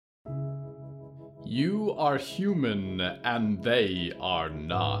You are human, and they are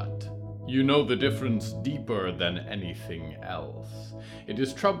not. You know the difference deeper than anything else. It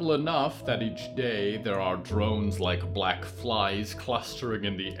is trouble enough that each day there are drones like black flies clustering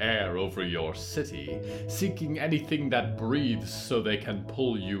in the air over your city, seeking anything that breathes so they can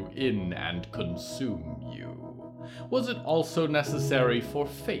pull you in and consume you. Was it also necessary for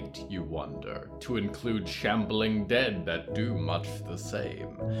fate, you wonder, to include shambling dead that do much the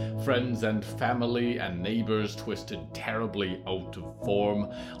same? Friends and family and neighbors twisted terribly out of form,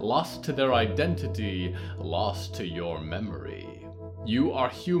 lost to their identity, lost to your memory. You are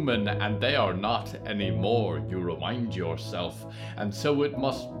human and they are not anymore, you remind yourself, and so it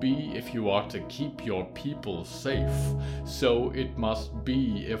must be if you are to keep your people safe. So it must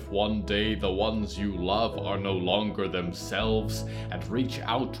be if one day the ones you love are no longer themselves and reach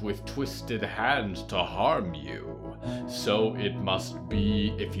out with twisted hands to harm you. So it must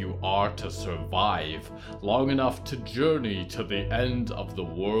be if you are to survive long enough to journey to the end of the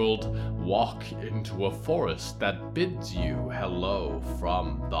world, walk into a forest that bids you hello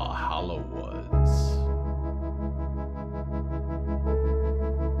from the Hallowwoods.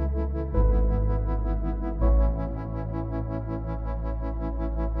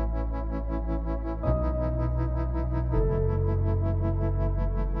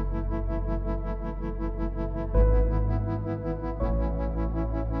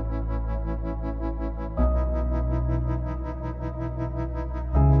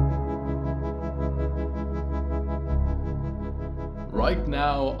 Right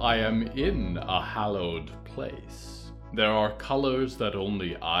now, I am in a hallowed place. There are colors that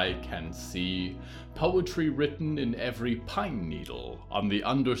only I can see, poetry written in every pine needle, on the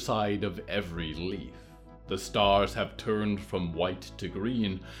underside of every leaf. The stars have turned from white to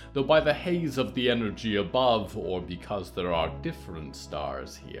green, though by the haze of the energy above, or because there are different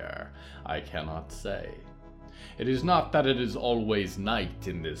stars here, I cannot say. It is not that it is always night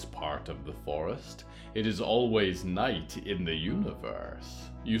in this part of the forest. It is always night in the universe.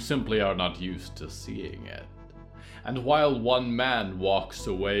 You simply are not used to seeing it. And while one man walks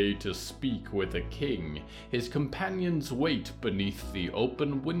away to speak with a king, his companions wait beneath the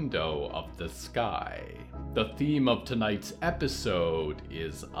open window of the sky. The theme of tonight's episode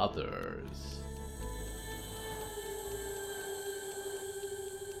is others.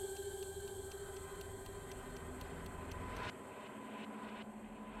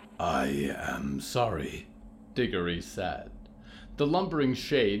 I am sorry, Diggory said. The lumbering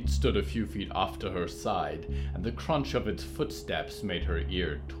shade stood a few feet off to her side, and the crunch of its footsteps made her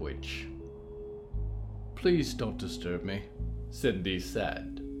ear twitch. Please don't disturb me, Cindy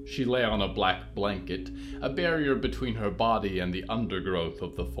said. She lay on a black blanket, a barrier between her body and the undergrowth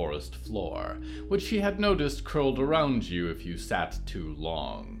of the forest floor, which she had noticed curled around you if you sat too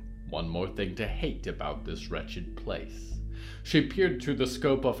long. One more thing to hate about this wretched place. She peered through the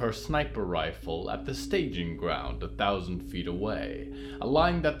scope of her sniper rifle at the staging ground 1,000 feet away, a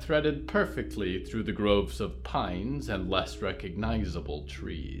line that threaded perfectly through the groves of pines and less recognizable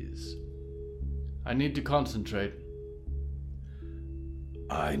trees. I need to concentrate.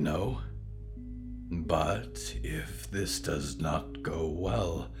 I know. But if this does not go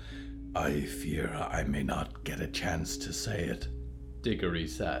well, I fear I may not get a chance to say it, Diggory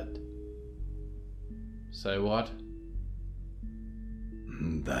said. Say what?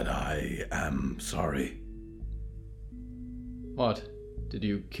 That I am sorry. What? Did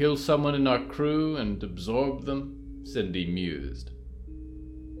you kill someone in our crew and absorb them? Cindy mused.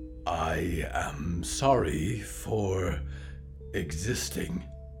 I am sorry for existing,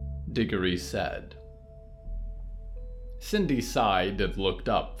 Diggory said. Cindy sighed and looked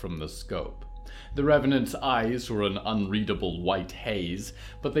up from the scope. The Revenant's eyes were an unreadable white haze,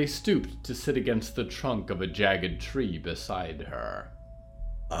 but they stooped to sit against the trunk of a jagged tree beside her.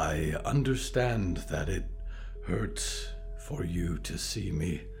 I understand that it hurts for you to see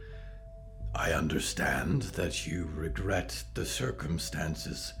me. I understand that you regret the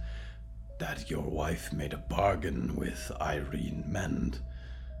circumstances, that your wife made a bargain with Irene Mend.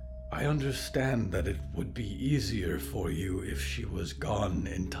 I understand that it would be easier for you if she was gone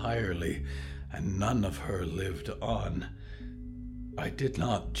entirely and none of her lived on. I did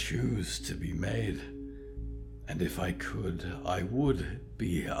not choose to be made. And if I could, I would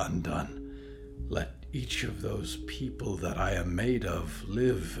be undone. Let each of those people that I am made of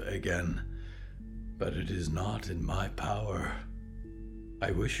live again. But it is not in my power.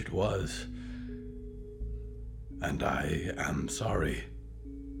 I wish it was. And I am sorry.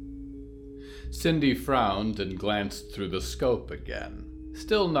 Cindy frowned and glanced through the scope again.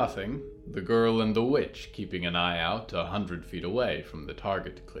 Still nothing. The girl and the witch keeping an eye out 100 feet away from the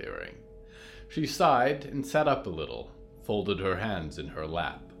target clearing. She sighed and sat up a little, folded her hands in her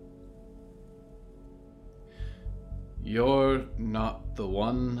lap. "You're not the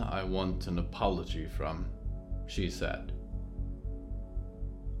one I want an apology from," she said.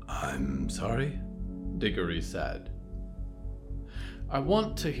 "I'm sorry?" Diggory said. "I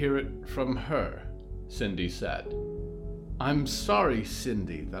want to hear it from her," Cindy said. "I'm sorry,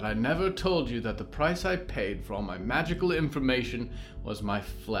 Cindy, that I never told you that the price I paid for all my magical information was my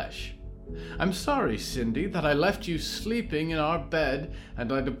flesh. I'm sorry, Cindy, that I left you sleeping in our bed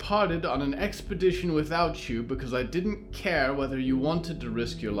and I departed on an expedition without you because I didn't care whether you wanted to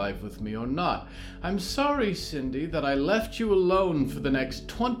risk your life with me or not. I'm sorry, Cindy, that I left you alone for the next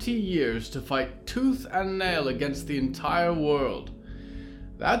 20 years to fight tooth and nail against the entire world.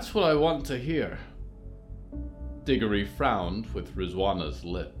 That's what I want to hear." Diggory frowned with Rizwana's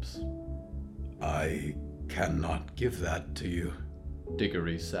lips. "I cannot give that to you,"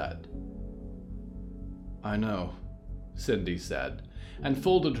 Diggory said. "I know," Cindy said, and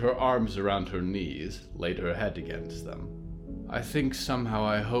folded her arms around her knees, laid her head against them. "I think somehow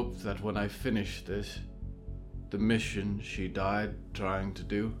I hope that when I finish this, the mission she died trying to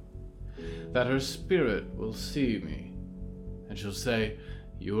do, that her spirit will see me, and she'll say,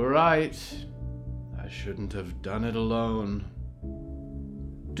 'You were right. I shouldn't have done it alone.'"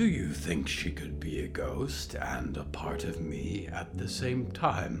 "Do you think she could be a ghost and a part of me at the same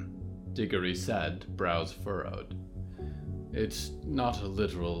time?" Diggory said, brows furrowed. "It's not a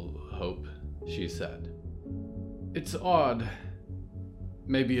literal hope," she said. "It's odd.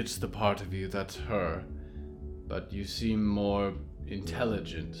 Maybe it's the part of you that's her, but you seem more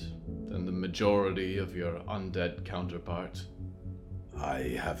intelligent than the majority of your undead counterparts." "I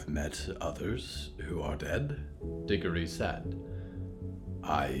have met others who are dead," Diggory said.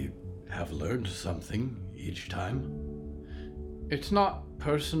 "I have learned something each time." "It's not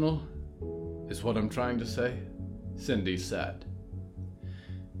personal, is what I'm trying to say," Cindy said.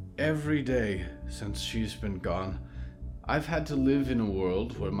 "Every day since she's been gone, I've had to live in a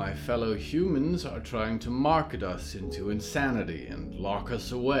world where my fellow humans are trying to market us into insanity and lock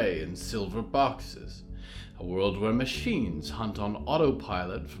us away in silver boxes. A world where machines hunt on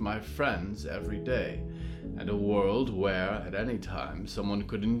autopilot for my friends every day, and a world where, at any time, someone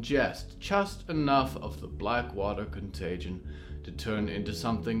could ingest just enough of the Blackwater contagion to turn into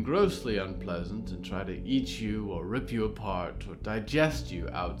something grossly unpleasant and try to eat you or rip you apart or digest you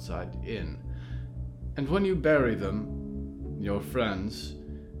outside in. And when you bury them, your friends,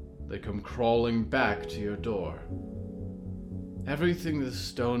 they come crawling back to your door. Everything the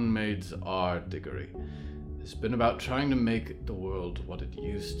Stone Maids are, Diggory, has been about trying to make the world what it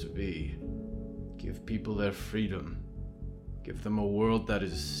used to be. Give people their freedom. Give them a world that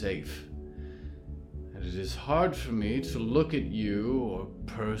is safe. And it is hard for me to look at you, or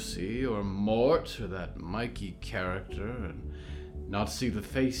Percy, or Mort, or that Mikey character, and not see the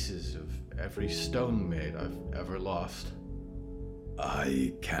faces of every stone maid I've ever lost."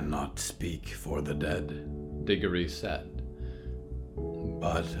 "I cannot speak for the dead," Diggory said.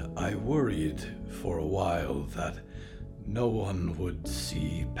 "But I worried for a while that no one would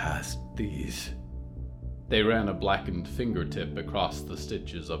see past these." They ran a blackened fingertip across the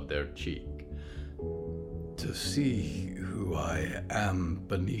stitches of their cheek. "To see who I am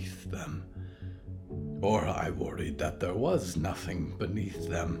beneath them. Or I worried that there was nothing beneath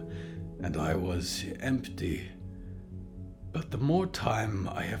them, and I was empty. But the more time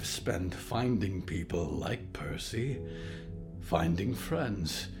I have spent finding people like Percy, finding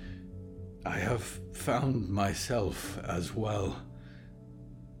friends, I have found myself as well.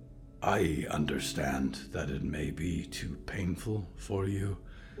 I understand that it may be too painful for you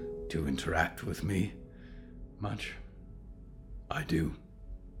to interact with me much. I do.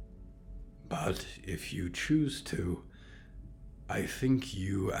 But if you choose to, I think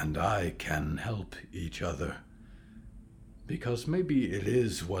you and I can help each other. Because maybe it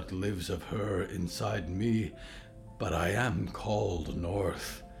is what lives of her inside me, but I am called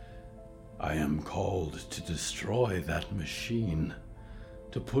north. I am called to destroy that machine,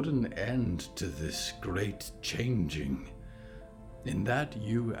 to put an end to this great changing. In that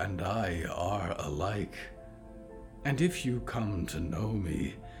you and I are alike. And if you come to know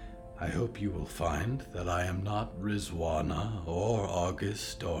me, I hope you will find that I am not Rizwana or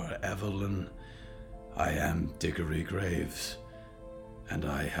August or Evelyn. I am Diggory Graves, and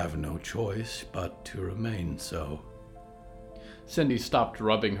I have no choice but to remain so." Cindy stopped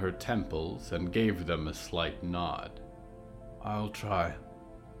rubbing her temples and gave them a slight nod. "I'll try,"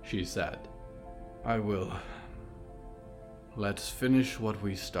 she said. "I will. Let's finish what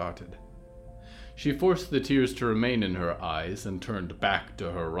we started." She forced the tears to remain in her eyes and turned back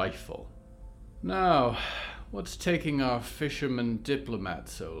to her rifle. Now, what's taking our fisherman diplomat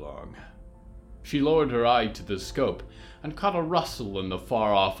so long? She lowered her eye to the scope and caught a rustle in the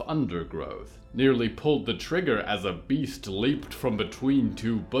far-off undergrowth, nearly pulled the trigger as a beast leaped from between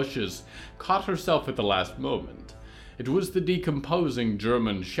two bushes, caught herself at the last moment. It was the decomposing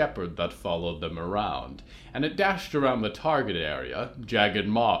German shepherd that followed them around, and it dashed around the target area, jagged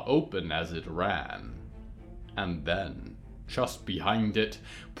maw open as it ran. And then, just behind it,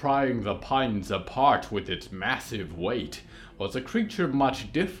 prying the pines apart with its massive weight, was a creature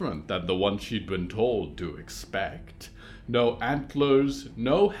much different than the one she'd been told to expect. No antlers,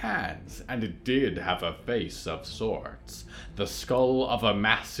 no hands, and it did have a face of sorts. The skull of a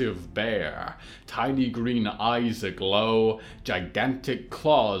massive bear, tiny green eyes aglow, gigantic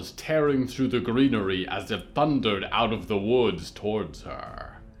claws tearing through the greenery as it thundered out of the woods towards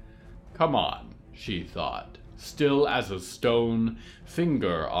her. Come on, she thought, still as a stone,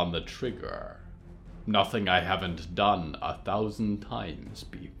 finger on the trigger. Nothing I haven't done 1,000 times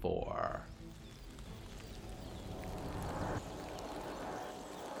before.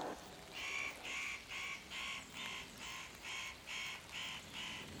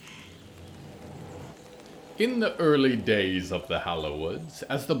 In the early days of the Hallowoods,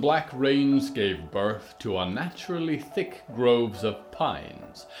 as the Black Rains gave birth to unnaturally thick groves of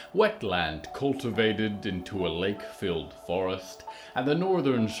pines, wetland cultivated into a lake-filled forest, and the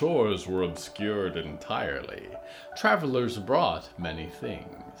northern shores were obscured entirely, travelers brought many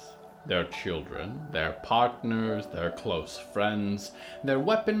things. Their children, their partners, their close friends, their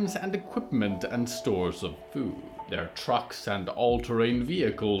weapons and equipment and stores of food, their trucks and all-terrain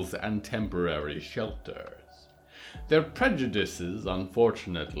vehicles and temporary shelters. Their prejudices,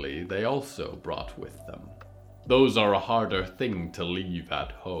 unfortunately, they also brought with them. Those are a harder thing to leave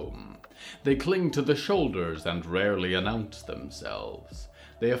at home. They cling to the shoulders and rarely announce themselves.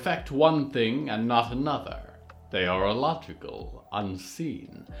 They affect one thing and not another. They are illogical,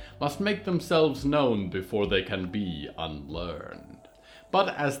 unseen, must make themselves known before they can be unlearned.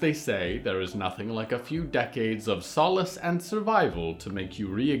 But as they say, there is nothing like a few decades of solace and survival to make you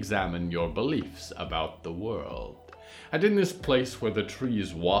re-examine your beliefs about the world. And in this place where the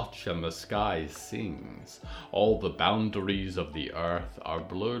trees watch and the sky sings, all the boundaries of the earth are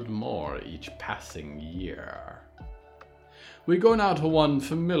blurred more each passing year. We go now to one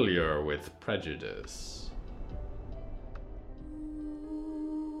familiar with prejudice.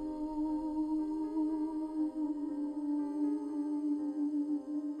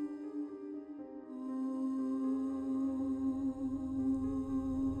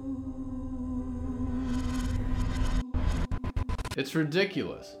 It's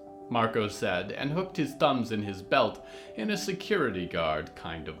ridiculous, Marco said, and hooked his thumbs in his belt in a security guard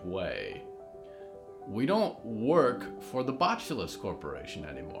kind of way. We don't work for the Botulus Corporation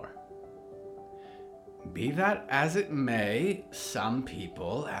anymore. Be that as it may, some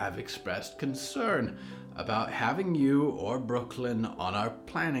people have expressed concern about having you or Brooklyn on our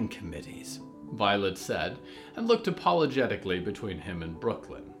planning committees, Violet said, and looked apologetically between him and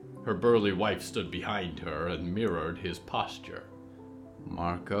Brooklyn. Her burly wife stood behind her and mirrored his posture.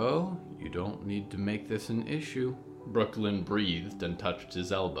 Marco, you don't need to make this an issue, Brooklyn breathed and touched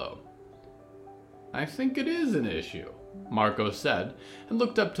his elbow. I think it is an issue, Marco said, and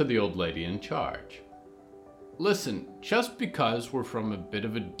looked up to the old lady in charge. Listen, just because we're from a bit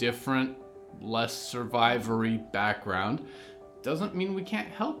of a different, less survivory background, doesn't mean we can't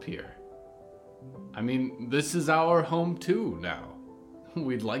help here. I mean, this is our home too now.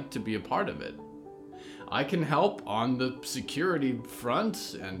 We'd like to be a part of it. I can help on the security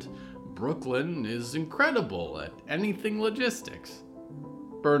front, and Brooklyn is incredible at anything logistics.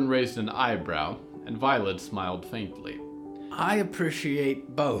 Byrne raised an eyebrow, and Violet smiled faintly. I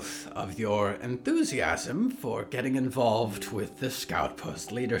appreciate both of your enthusiasm for getting involved with the Scout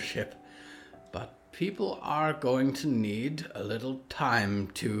Post leadership, but people are going to need a little time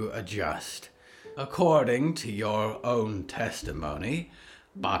to adjust. According to your own testimony,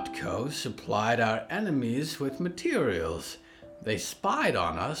 Botco supplied our enemies with materials. They spied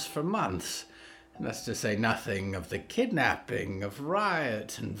on us for months. That's to say nothing of the kidnapping of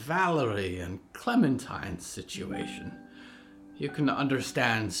Riot and Valerie and Clementine's situation. You can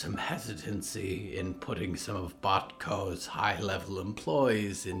understand some hesitancy in putting some of Botco's high-level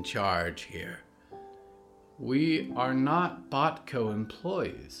employees in charge here. We are not Botco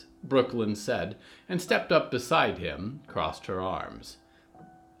employees, Brooklyn said, and stepped up beside him, crossed her arms.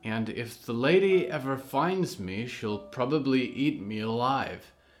 And if the lady ever finds me, she'll probably eat me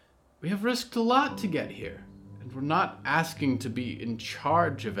alive. We have risked a lot to get here, and we're not asking to be in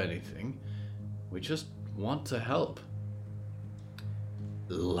charge of anything. We just want to help.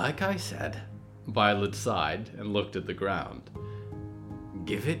 Like I said, Violet sighed and looked at the ground.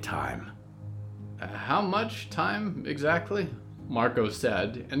 Give it time. How much time, exactly? Marco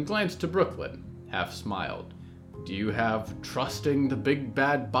said, and glanced to Brooklyn, half smiled. Do you have trusting the big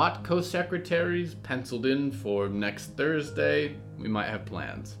bad bot co-secretaries penciled in for next Thursday? We might have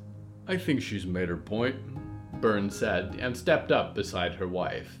plans. I think she's made her point, Byrne said, and stepped up beside her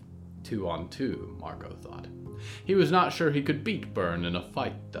wife. 2 on 2, Marco thought. He was not sure he could beat Byrne in a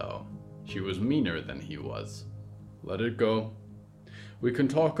fight, though. She was meaner than he was. Let it go. We can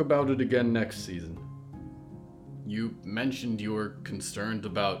talk about it again next season. You mentioned you were concerned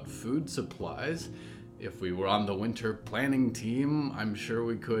about food supplies. If we were on the winter planning team, I'm sure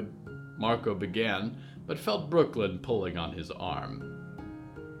we could... Marco began, but felt Brooklyn pulling on his arm.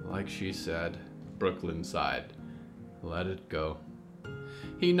 Like she said, Brooklyn sighed. Let it go.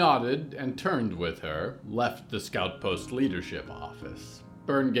 He nodded and turned with her, left the Scout Post leadership office.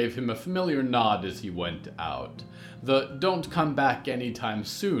 Byrne gave him a familiar nod as he went out. The don't come back anytime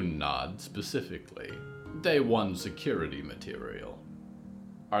soon nod, specifically. Day 1 security material.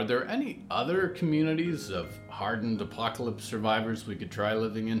 Are there any other communities of hardened apocalypse survivors we could try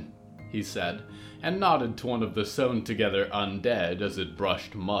living in? He said, and nodded to one of the sewn-together undead as it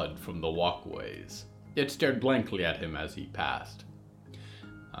brushed mud from the walkways. It stared blankly at him as he passed.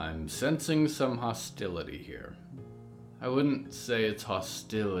 I'm sensing some hostility here. I wouldn't say it's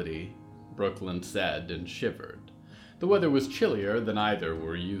hostility, Brooklyn said and shivered. The weather was chillier than either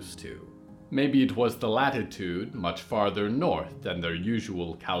were used to. Maybe it was the latitude much farther north than their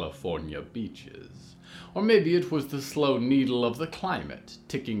usual California beaches. Or maybe it was the slow needle of the climate,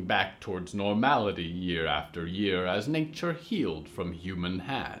 ticking back towards normality year after year as nature healed from human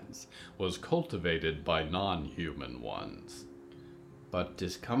hands, was cultivated by non-human ones. But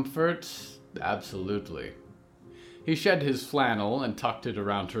discomfort? Absolutely. He shed his flannel and tucked it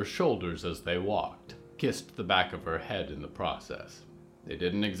around her shoulders as they walked, kissed the back of her head in the process. They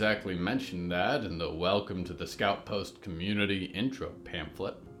didn't exactly mention that in the Welcome to the Scout Post Community intro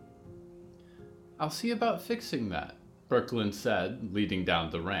pamphlet. I'll see about fixing that, Brooklyn said, leading down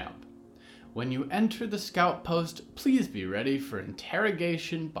the ramp. When you enter the Scout Post, please be ready for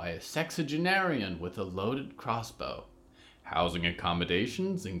interrogation by a sexagenarian with a loaded crossbow. Housing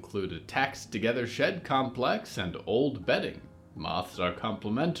accommodations include a taxed-together shed complex and old bedding. Moths are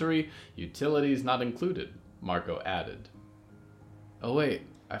complimentary, utilities not included, Marco added. Oh wait,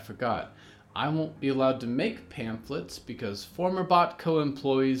 I forgot. I won't be allowed to make pamphlets because former Botco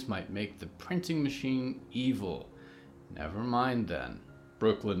employees might make the printing machine evil. Never mind then,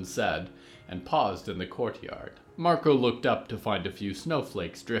 Brooklyn said, and paused in the courtyard. Marco looked up to find a few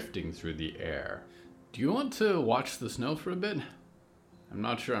snowflakes drifting through the air. Do you want to watch the snow for a bit? I'm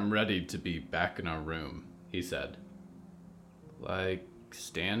not sure I'm ready to be back in our room, he said. Like,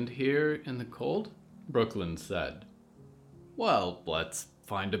 stand here in the cold? Brooklyn said. Well, let's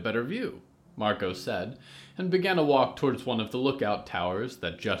find a better view, Marco said, and began a walk towards one of the lookout towers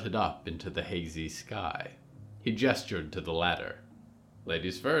that jutted up into the hazy sky. He gestured to the ladder.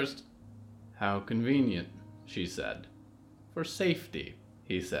 Ladies first. How convenient, she said. For safety,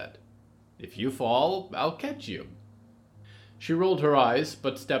 he said. If you fall, I'll catch you. She rolled her eyes,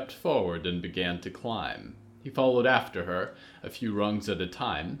 but stepped forward and began to climb. He followed after her, a few rungs at a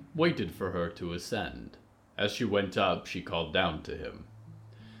time, waited for her to ascend. As she went up, she called down to him.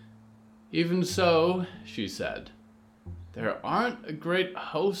 Even so, she said, there aren't a great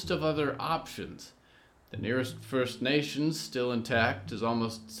host of other options. The nearest First Nations, still intact, is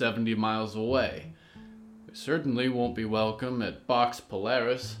almost 70 miles away. We certainly won't be welcome at Box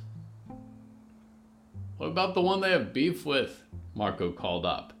Polaris. What about the one they have beef with? Marco called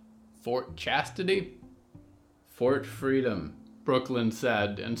up. Fort Chastity? Fort Freedom, Brooklyn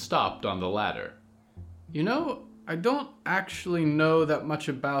said, and stopped on the ladder. You know, I don't actually know that much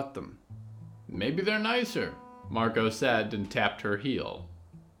about them. Maybe they're nicer, Marco said and tapped her heel.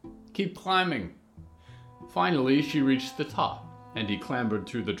 Keep climbing. Finally, she reached the top, and he clambered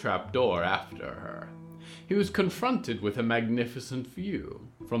through the trapdoor after her. He was confronted with a magnificent view.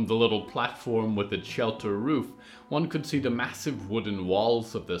 From the little platform with its shelter roof, one could see the massive wooden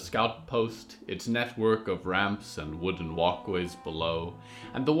walls of the scout post, its network of ramps and wooden walkways below,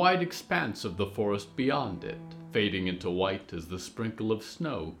 and the wide expanse of the forest beyond it, fading into white as the sprinkle of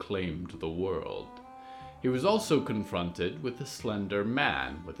snow claimed the world. He was also confronted with a slender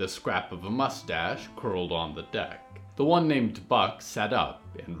man with a scrap of a mustache curled on the deck. The one named Buck sat up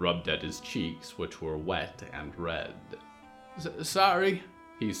and rubbed at his cheeks, which were wet and red. Sorry,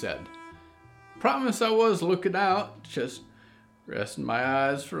 he said. Promise I was looking out, just resting my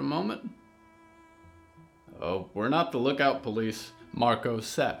eyes for a moment. Oh, we're not the lookout police, Marco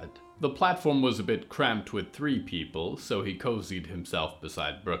said, The platform was a bit cramped with 3 people, so he cozied himself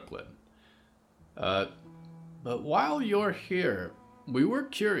beside Brooklyn. But while you're here, we were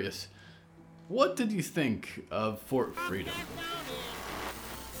curious. What did you think of Fort Freedom?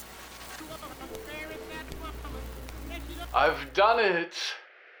 I've done it.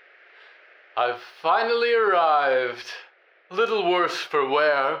 I've finally arrived. A little worse for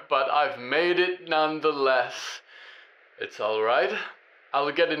wear, but I've made it nonetheless. It's alright.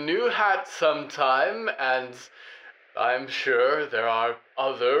 I'll get a new hat sometime, and I'm sure there are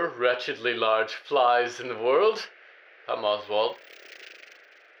other wretchedly large flies in the world. Come, Oswald.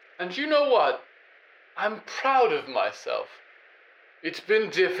 And you know what? I'm proud of myself. It's been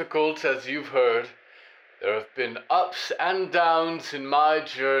difficult, as you've heard. There have been ups and downs in my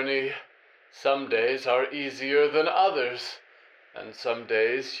journey. Some days are easier than others. And some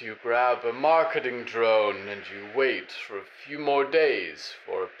days you grab a marketing drone and you wait for a few more days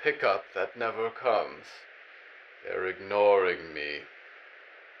for a pickup that never comes. They're ignoring me.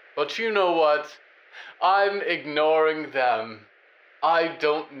 But you know what? I'm ignoring them. I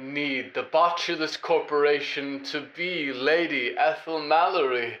don't need the Botulus Corporation to be Lady Ethel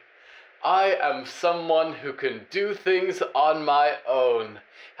Mallory. I am someone who can do things on my own,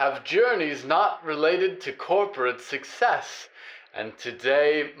 have journeys not related to corporate success. And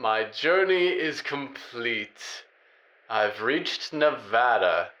today, my journey is complete. I've reached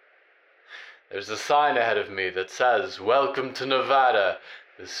Nevada. There's a sign ahead of me that says, "Welcome to Nevada,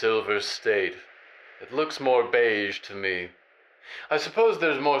 the Silver State." It looks more beige to me. I suppose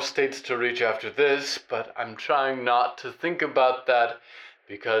there's more states to reach after this, but I'm trying not to think about that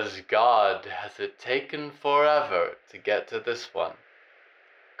because God has it taken forever to get to this one.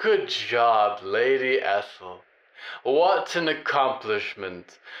 Good job, Lady Ethel. What an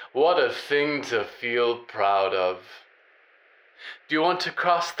accomplishment. What a thing to feel proud of. Do you want to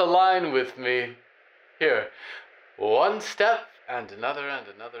cross the line with me? Here, one step, and another, and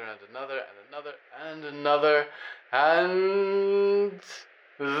another, and another, and another, and another, and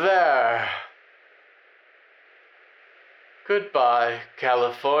there. Goodbye,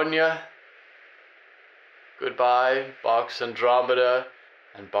 California. Goodbye, Box Andromeda,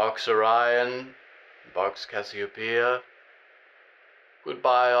 and Box Orion, Box Cassiopeia.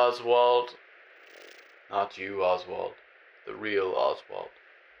 Goodbye, Oswald. Not you, Oswald. The real Oswald.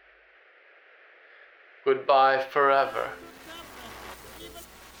 Goodbye forever.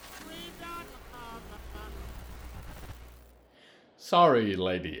 Sorry,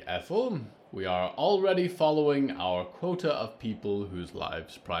 Lady Ethel. We are already following our quota of people whose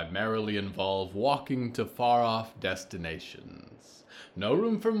lives primarily involve walking to far-off destinations. No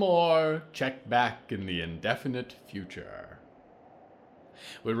room for more. Check back in the indefinite future.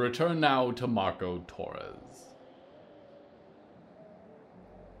 We return now to Marco Torres.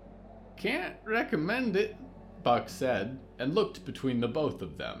 Can't recommend it, Buck said, and looked between the both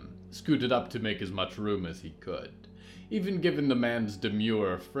of them, scooted up to make as much room as he could. Even given the man's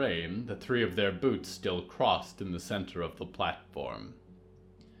demure frame, the 3 of their boots still crossed in the center of the platform.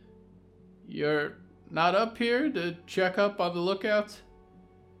 You're not up here to check up on the lookouts?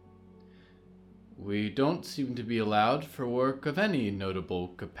 We don't seem to be allowed for work of any notable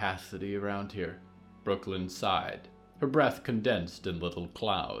capacity around here, Brooklyn sighed, her breath condensed in little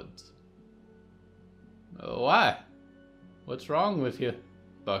clouds. Why? What's wrong with you?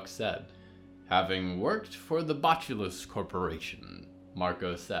 Buck said. Having worked for the Botulus Corporation,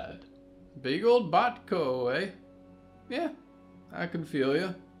 Marco said. Big old Botco, eh? Yeah, I can feel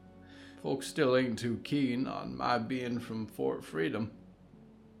ya. Folks still ain't too keen on my being from Fort Freedom.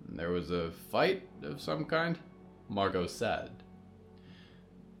 There was a fight of some kind, Marco said.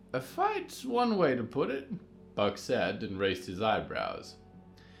 A fight's one way to put it, Buck said and raised his eyebrows.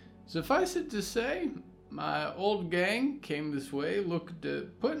 Suffice it to say, my old gang came this way looking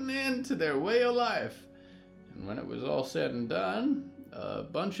to put an end to their way of life. And when it was all said and done, a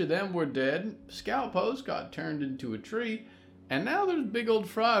bunch of them were dead, scout post got turned into a tree, and now there's a big old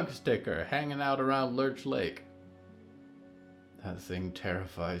frog sticker hanging out around Lurch Lake. That thing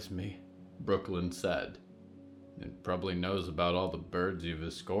terrifies me, Brooklyn said. It probably knows about all the birds you've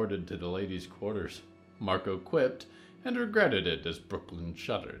escorted to the ladies' quarters, Marco quipped, and regretted it as Brooklyn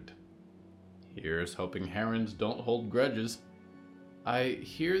shuddered. Here's hoping herons don't hold grudges. I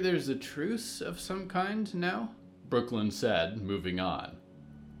hear there's a truce of some kind now, Brooklyn said, moving on.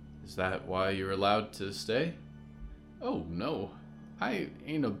 Is that why you're allowed to stay? Oh, no. I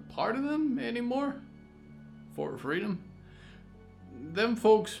ain't a part of them anymore. Fort Freedom. Them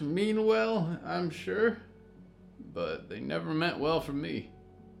folks mean well, I'm sure, but they never meant well for me.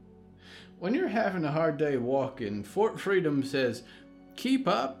 When you're having a hard day walking, Fort Freedom says, Keep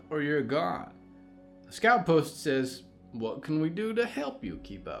up or you're gone. The scout post says, what can we do to help you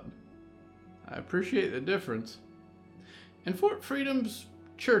keep up? I appreciate the difference. And Fort Freedom's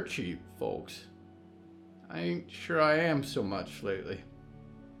churchy, folks. I ain't sure I am so much lately.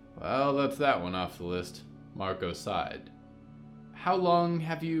 Well, that's that one off the list. Marco sighed. How long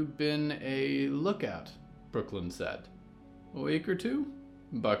have you been a lookout? Brooklyn said. A week or two?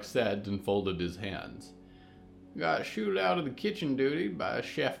 Buck said and folded his hands. Got shooed out of the kitchen duty by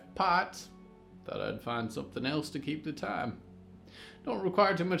Chef Potts. Thought I'd find something else to keep the time. Don't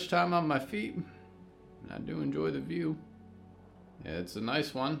require too much time on my feet. I do enjoy the view. It's a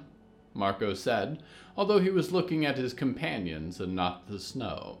nice one, Marco said, although he was looking at his companions and not the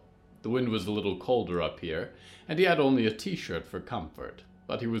snow. The wind was a little colder up here, and he had only a t-shirt for comfort,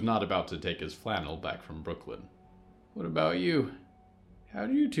 but he was not about to take his flannel back from Brooklyn. What about you?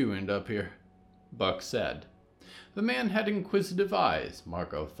 How'd you two end up here? Buck said. The man had inquisitive eyes,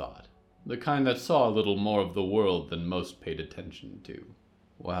 Marco thought, the kind that saw a little more of the world than most paid attention to.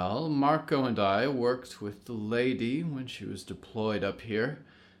 Well, Marco and I worked with the lady when she was deployed up here.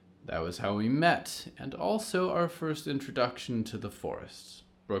 That was how we met, and also our first introduction to the forests,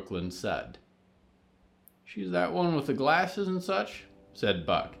 Brooklyn said. She's that one with the glasses and such, said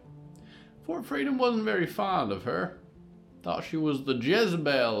Buck. Fort Freedom wasn't very fond of her. Thought she was the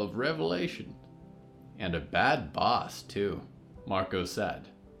Jezebel of Revelation. And a bad boss, too, Marco said.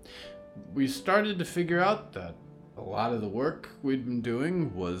 We started to figure out that a lot of the work we'd been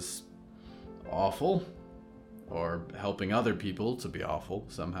doing was awful, or helping other people to be awful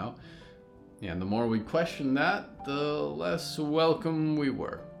somehow. And the more we questioned that, the less welcome we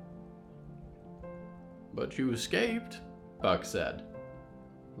were. But you escaped, Buck said.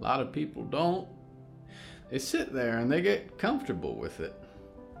 A lot of people don't. They sit there and they get comfortable with it.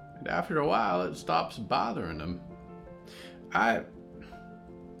 And after a while, it stops bothering them. I've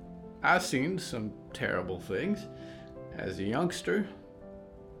seen some terrible things as a youngster,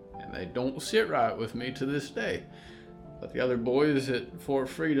 and they don't sit right with me to this day. But the other boys at Fort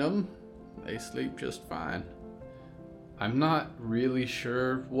Freedom, they sleep just fine. I'm not really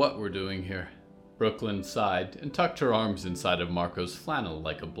sure what we're doing here. Brooklyn sighed and tucked her arms inside of Marco's flannel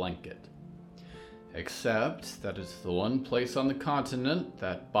like a blanket. Except that it's the one place on the continent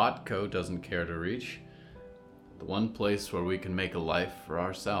that Botco doesn't care to reach. The one place where we can make a life for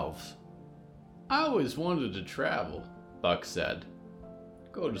ourselves. I always wanted to travel, Buck said.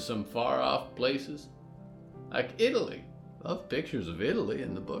 Go to some far-off places. Like Italy. Love pictures of Italy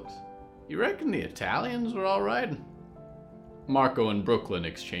in the books. You reckon the Italians were all right? Marco and Brooklyn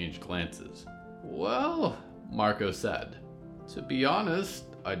exchanged glances. Well, Marco said, to be honest,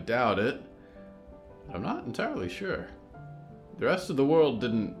 I doubt it. But I'm not entirely sure. The rest of the world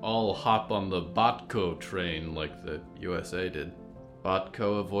didn't all hop on the Botco train like the USA did.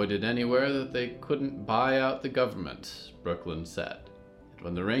 Botco avoided anywhere that they couldn't buy out the government, Brooklyn said. And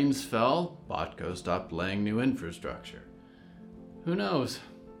when the rains fell, Botco stopped laying new infrastructure. Who knows?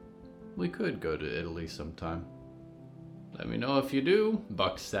 We could go to Italy sometime. Let me know if you do,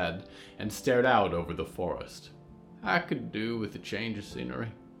 Buck said, and stared out over the forest. I could do with a change of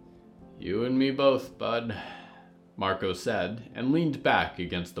scenery. You and me both, bud, Marco said, and leaned back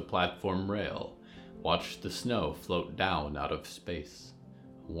against the platform rail, watched the snow float down out of space.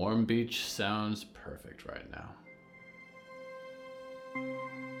 A warm beach sounds perfect right now.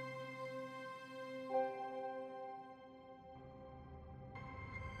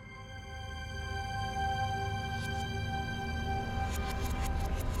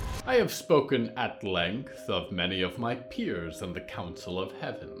 I have spoken at length of many of my peers in the Council of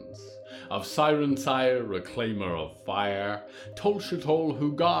Heavens, of Sirensire, Reclaimer of Fire, Tolshatol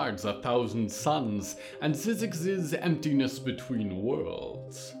who guards 1,000 suns, and Zizix's emptiness between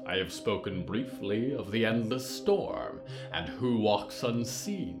worlds. I have spoken briefly of the Endless Storm, and Who Walks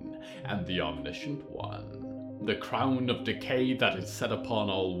Unseen, and the Omniscient One. The crown of decay that is set upon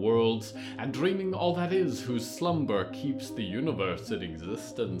all worlds, and dreaming all that is whose slumber keeps the universe in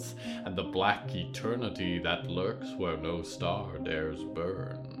existence, and the black eternity that lurks where no star dares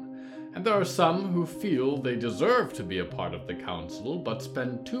burn. And there are some who feel they deserve to be a part of the council, but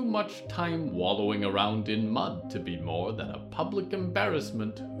spend too much time wallowing around in mud to be more than a public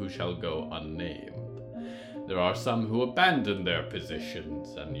embarrassment who shall go unnamed. There are some who abandon their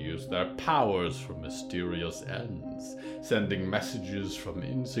positions and use their powers for mysterious ends, sending messages from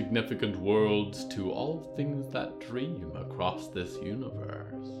insignificant worlds to all things that dream across this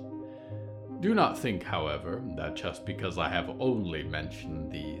universe. Do not think, however, that just because I have only mentioned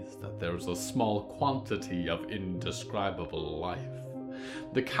these, that there is a small quantity of indescribable life.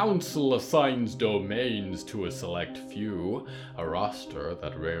 The council assigns domains to a select few, a roster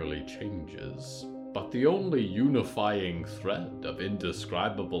that rarely changes. But the only unifying thread of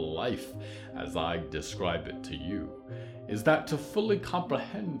indescribable life, as I describe it to you, is that to fully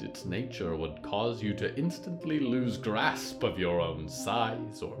comprehend its nature would cause you to instantly lose grasp of your own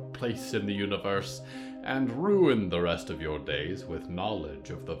size or place in the universe, and ruin the rest of your days with knowledge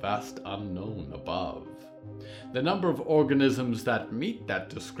of the vast unknown above. The number of organisms that meet that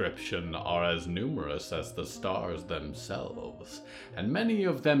description are as numerous as the stars themselves, and many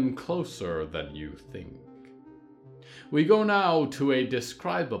of them closer than you think. We go now to a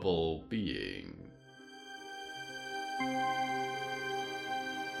describable being.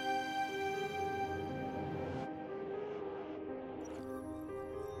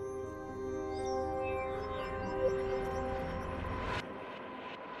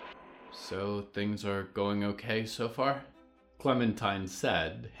 So things are going okay so far? Clementine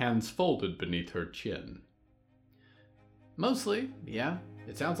said, hands folded beneath her chin. Mostly, yeah.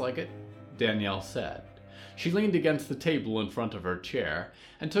 It sounds like it, Danielle said. She leaned against the table in front of her chair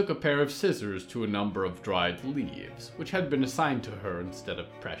and took a pair of scissors to a number of dried leaves, which had been assigned to her instead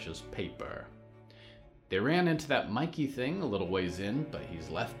of precious paper. They ran into that Mikey thing a little ways in, but he's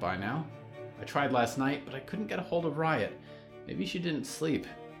left by now. I tried last night, but I couldn't get a hold of Riot. Maybe she didn't sleep.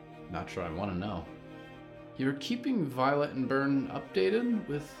 Not sure I want to know. You're keeping Violet and Burn updated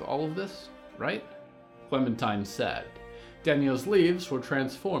with all of this, right? Clementine said. Danielle's leaves were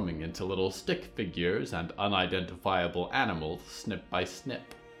transforming into little stick figures and unidentifiable animals snip by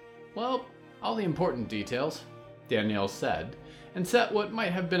snip. Well, all the important details, Danielle said, and set what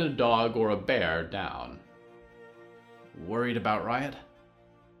might have been a dog or a bear down. Worried about Riot?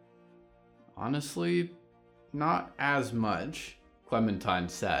 Honestly, not as much, Clementine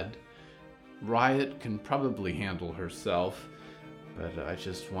said. Riot can probably handle herself, but I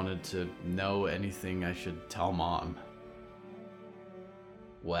just wanted to know anything I should tell Mom.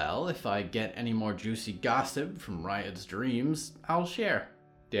 Well, if I get any more juicy gossip from Riot's dreams, I'll share,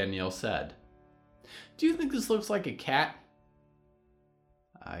 Danielle said. Do you think this looks like a cat?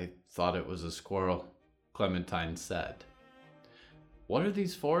 I thought it was a squirrel, Clementine said. What are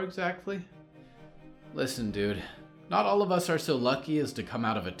these for exactly? Listen, dude. Not all of us are so lucky as to come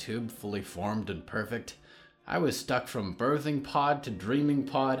out of a tube fully formed and perfect. I was stuck from birthing pod to dreaming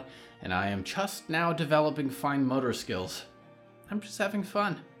pod, and I am just now developing fine motor skills. I'm just having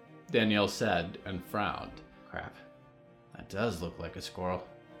fun, Danielle said and frowned. Crap, that does look like a squirrel.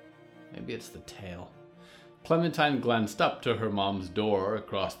 Maybe it's the tail. Clementine glanced up to her mom's door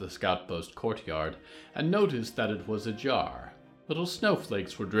across the Scoutpost courtyard and noticed that it was ajar. Little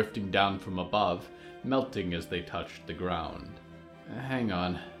snowflakes were drifting down from above, melting as they touched the ground. Hang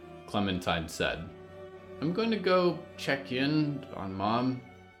on, Clementine said. I'm going to go check in on Mom.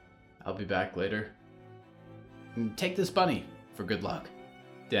 I'll be back later. Take this bunny for good luck,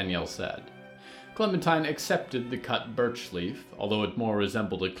 Danielle said. Clementine accepted the cut birch leaf, although it more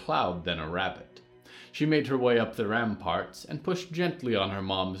resembled a cloud than a rabbit. She made her way up the ramparts and pushed gently on her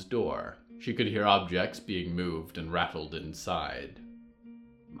mom's door. She could hear objects being moved and rattled inside.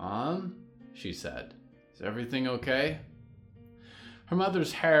 Mom? She said. Is everything okay? Her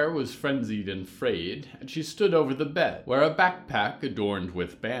mother's hair was frenzied and frayed, and she stood over the bed, where a backpack adorned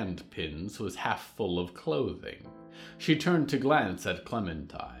with band pins was half full of clothing. She turned to glance at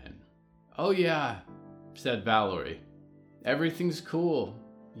Clementine. Oh yeah, said Valerie. Everything's cool.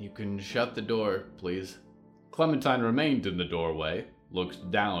 You can shut the door, please. Clementine remained in the doorway,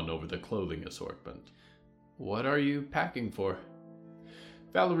 looked down over the clothing assortment. What are you packing for?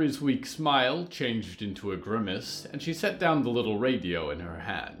 Valerie's weak smile changed into a grimace, and she set down the little radio in her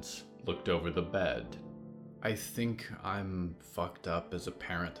hands, looked over the bed. I think I'm fucked up as a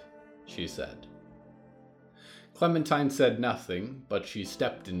parent, she said. Clementine said nothing, but she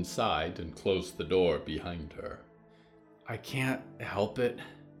stepped inside and closed the door behind her. I can't help it,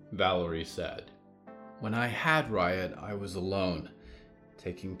 Valerie said. When I had Riot, I was alone,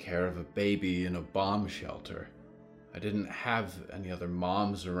 taking care of a baby in a bomb shelter. I didn't have any other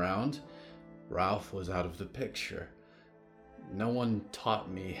moms around. Ralph was out of the picture. No one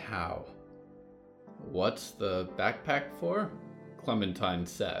taught me how. What's the backpack for? Clementine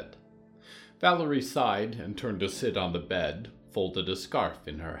said. Valerie sighed and turned to sit on the bed, folded a scarf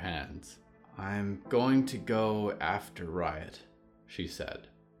in her hands. I'm going to go after Riot, she said.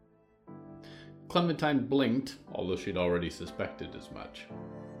 Clementine blinked, although she'd already suspected as much.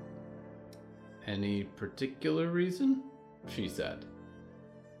 Any particular reason? She said.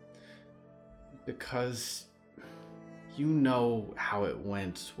 Because you know how it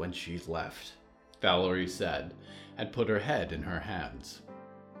went when she left, Valerie said, and put her head in her hands.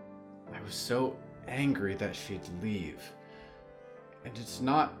 I was so angry that she'd leave. And it's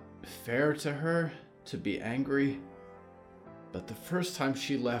not fair to her to be angry. But the first time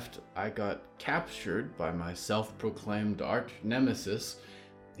she left, I got captured by my self-proclaimed arch nemesis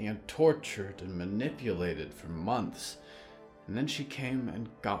and tortured and manipulated for months. And then she came and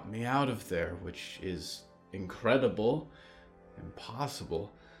got me out of there, which is incredible,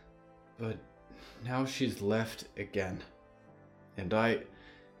 impossible. But now she's left again. And I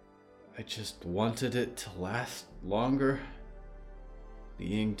just wanted it to last longer,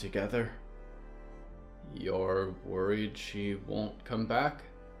 being together. You're worried she won't come back?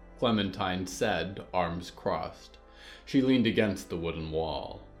 Clementine said, arms crossed. She leaned against the wooden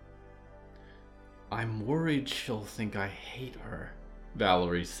wall. I'm worried she'll think I hate her,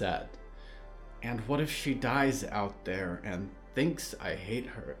 Valerie said. And what if she dies out there and thinks I hate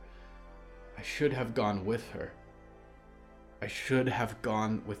her? I should have gone with her. I should have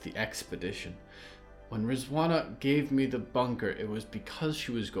gone with the expedition. When Rizwana gave me the bunker, it was because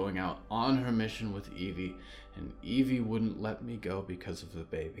she was going out on her mission with Evie, and Evie wouldn't let me go because of the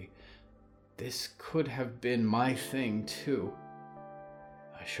baby. This could have been my thing, too.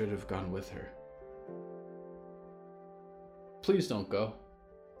 I should have gone with her. Please don't go,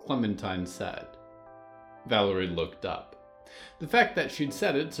 Clementine said. Valerie looked up. The fact that she'd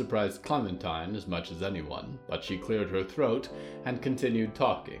said it surprised Clementine as much as anyone, but she cleared her throat and continued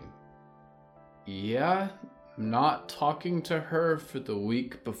talking. Yeah, not talking to her for the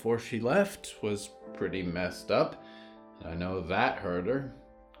week before she left was pretty messed up. I know that hurt her,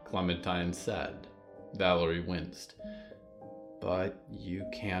 Clementine said. Valerie winced. But you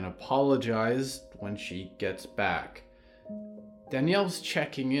can apologize when she gets back. Danielle's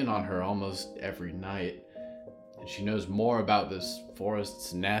checking in on her almost every night, and she knows more about this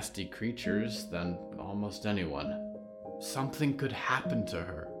forest's nasty creatures than almost anyone. Something could happen to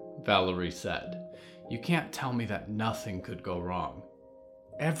her, Valerie said. You can't tell me that nothing could go wrong.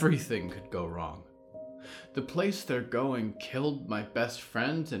 Everything could go wrong. The place they're going killed my best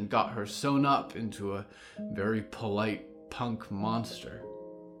friend and got her sewn up into a very polite punk monster.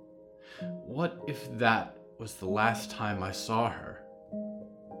 What if that was the last time I saw her?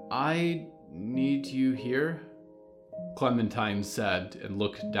 I need you here, Clementine said and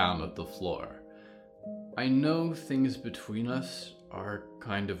looked down at the floor. I know things between us are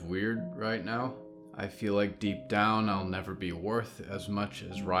kind of weird right now. I feel like deep down I'll never be worth as much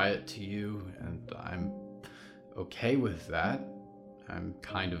as Riot to you, and I'm okay with that. I'm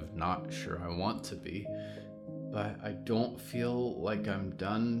kind of not sure I want to be, but I don't feel like I'm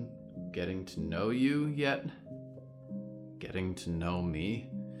done getting to know you yet. Getting to know me.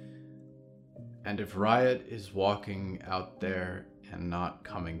 And if Riot is walking out there and not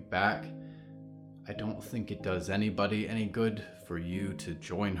coming back, I don't think it does anybody any good for you to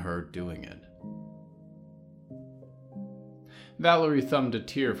join her doing it. Valerie thumbed a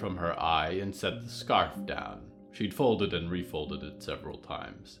tear from her eye and set the scarf down. She'd folded and refolded it several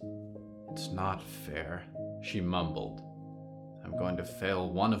times. It's not fair, she mumbled. I'm going to fail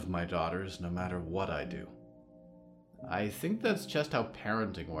one of my daughters no matter what I do. I think that's just how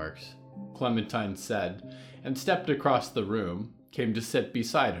parenting works, Clementine said, and stepped across the room, came to sit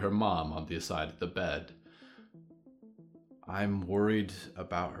beside her mom on the side of the bed. I'm worried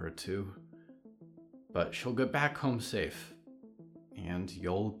about her too, but she'll get back home safe, and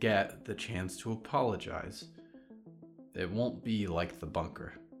you'll get the chance to apologize. It won't be like the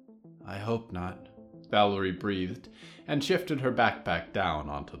bunker. I hope not. Valerie breathed and shifted her backpack down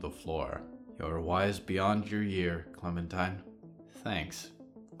onto the floor. You're wise beyond your year, Clementine. Thanks,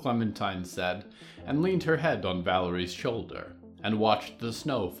 Clementine said, and leaned her head on Valerie's shoulder and watched the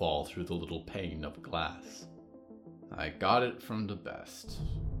snow fall through the little pane of glass. I got it from the best.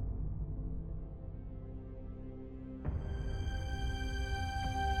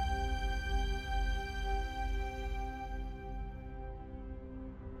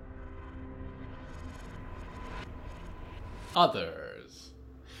 Others.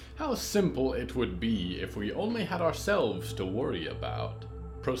 How simple it would be if we only had ourselves to worry about.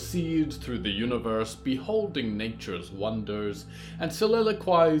 Proceed through the universe, beholding nature's wonders, and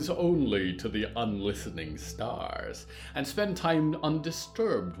soliloquize only to the unlistening stars, and spend time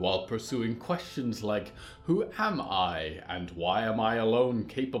undisturbed while pursuing questions like, who am I, and why am I alone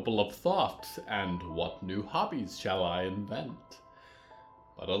capable of thought, and what new hobbies shall I invent?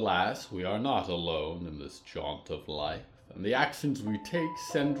 But alas, we are not alone in this jaunt of life, and the actions we take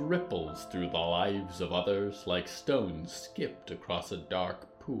send ripples through the lives of others like stones skipped across a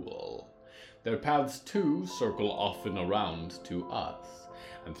dark pool. Their paths too circle often around to us,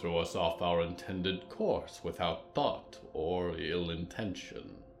 and throw us off our intended course without thought or ill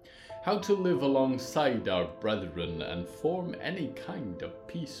intention. How to live alongside our brethren and form any kind of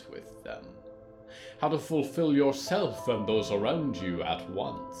peace with them. How to fulfill yourself and those around you at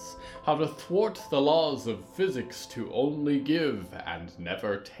once. How to thwart the laws of physics to only give and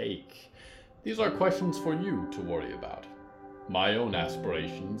never take. These are questions for you to worry about. My own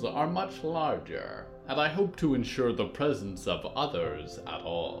aspirations are much larger, and I hope to ensure the presence of others at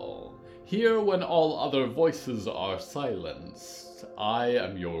all. Here, when all other voices are silenced, I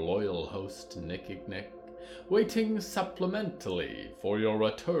am your loyal host, Nickignick, waiting supplementally for your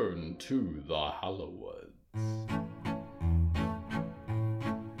return to the Hallowoods.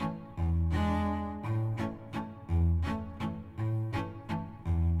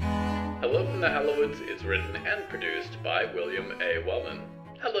 Hello from the Hallowoods is written and produced by William A. Wellman.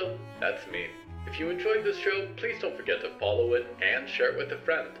 Hello, that's me. If you enjoyed this show, please don't forget to follow it and share it with a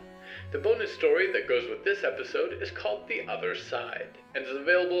friend. The bonus story that goes with this episode is called The Other Side, and is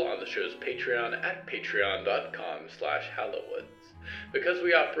available on the show's Patreon at patreon.com/Hallowoods. Because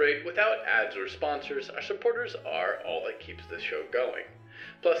we operate without ads or sponsors, our supporters are all that keeps this show going.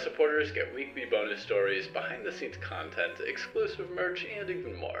 Plus, supporters get weekly bonus stories, behind-the-scenes content, exclusive merch, and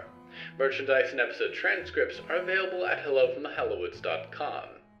even more. Merchandise and episode transcripts are available at hellofromthehallowoods.com.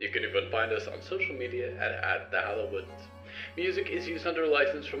 You can even find us on social media at @thehallowoods. Music is used under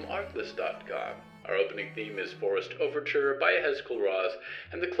license from Artlist.com. Our opening theme is Forest Overture by Hezkel Raz,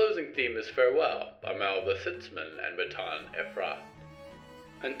 and the closing theme is Farewell by Malva Sitzman and Matan Efrat.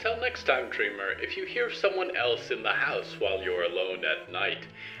 Until next time, dreamer, if you hear someone else in the house while you're alone at night,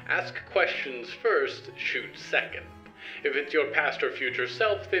 ask questions first, shoot second. If it's your past or future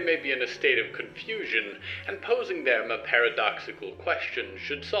self, they may be in a state of confusion, and posing them a paradoxical question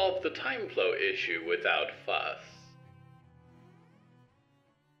should solve the time flow issue without fuss.